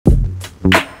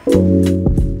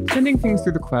Sending things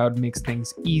through the cloud makes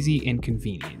things easy and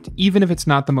convenient, even if it's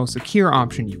not the most secure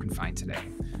option you can find today.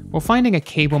 While finding a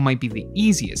cable might be the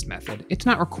easiest method, it's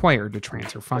not required to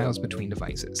transfer files between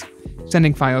devices.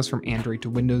 Sending files from Android to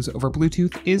Windows over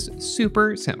Bluetooth is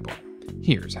super simple.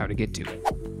 Here's how to get to it.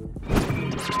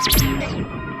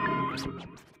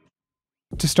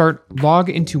 To start, log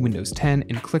into Windows 10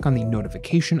 and click on the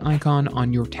notification icon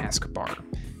on your taskbar.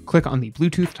 Click on the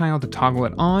Bluetooth tile to toggle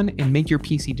it on and make your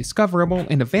PC discoverable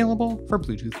and available for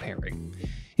Bluetooth pairing.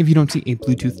 If you don't see a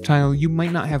Bluetooth tile, you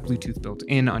might not have Bluetooth built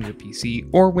in on your PC,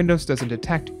 or Windows doesn't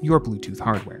detect your Bluetooth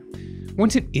hardware.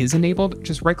 Once it is enabled,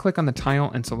 just right-click on the tile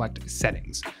and select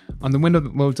Settings. On the window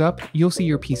that loads up, you'll see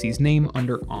your PC's name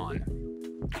under On.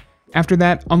 After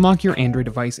that, unlock your Android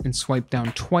device and swipe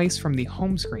down twice from the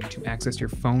home screen to access your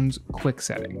phone's quick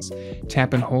settings.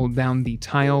 Tap and hold down the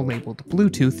tile labeled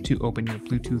Bluetooth to open your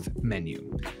Bluetooth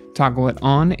menu. Toggle it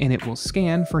on and it will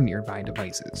scan for nearby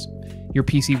devices. Your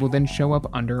PC will then show up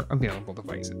under Available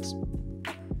Devices.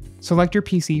 Select your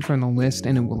PC from the list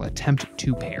and it will attempt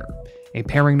to pair. A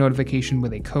pairing notification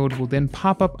with a code will then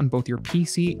pop up on both your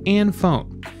PC and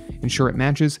phone. Ensure it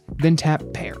matches, then tap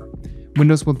Pair.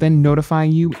 Windows will then notify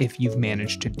you if you've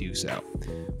managed to do so.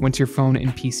 Once your phone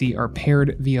and PC are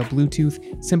paired via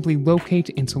Bluetooth, simply locate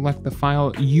and select the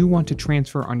file you want to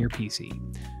transfer on your PC.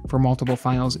 For multiple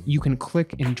files, you can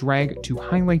click and drag to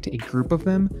highlight a group of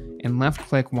them, and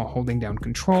left-click while holding down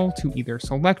Control to either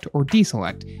select or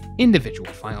deselect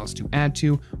individual files to add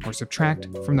to or subtract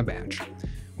from the batch.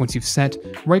 Once you've set,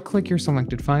 right-click your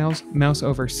selected files, mouse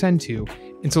over Send To,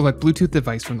 and select Bluetooth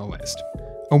device from the list.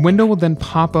 A window will then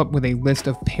pop up with a list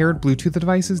of paired Bluetooth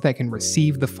devices that can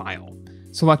receive the file.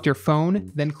 Select your phone,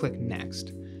 then click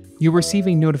Next. You'll receive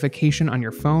a notification on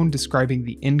your phone describing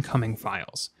the incoming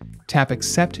files. Tap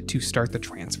Accept to start the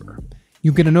transfer.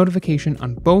 You'll get a notification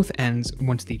on both ends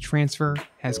once the transfer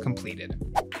has completed.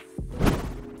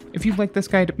 If you like this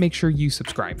guide, make sure you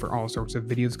subscribe for all sorts of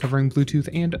videos covering Bluetooth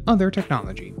and other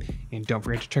technology. And don't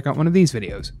forget to check out one of these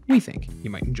videos we think you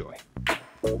might enjoy.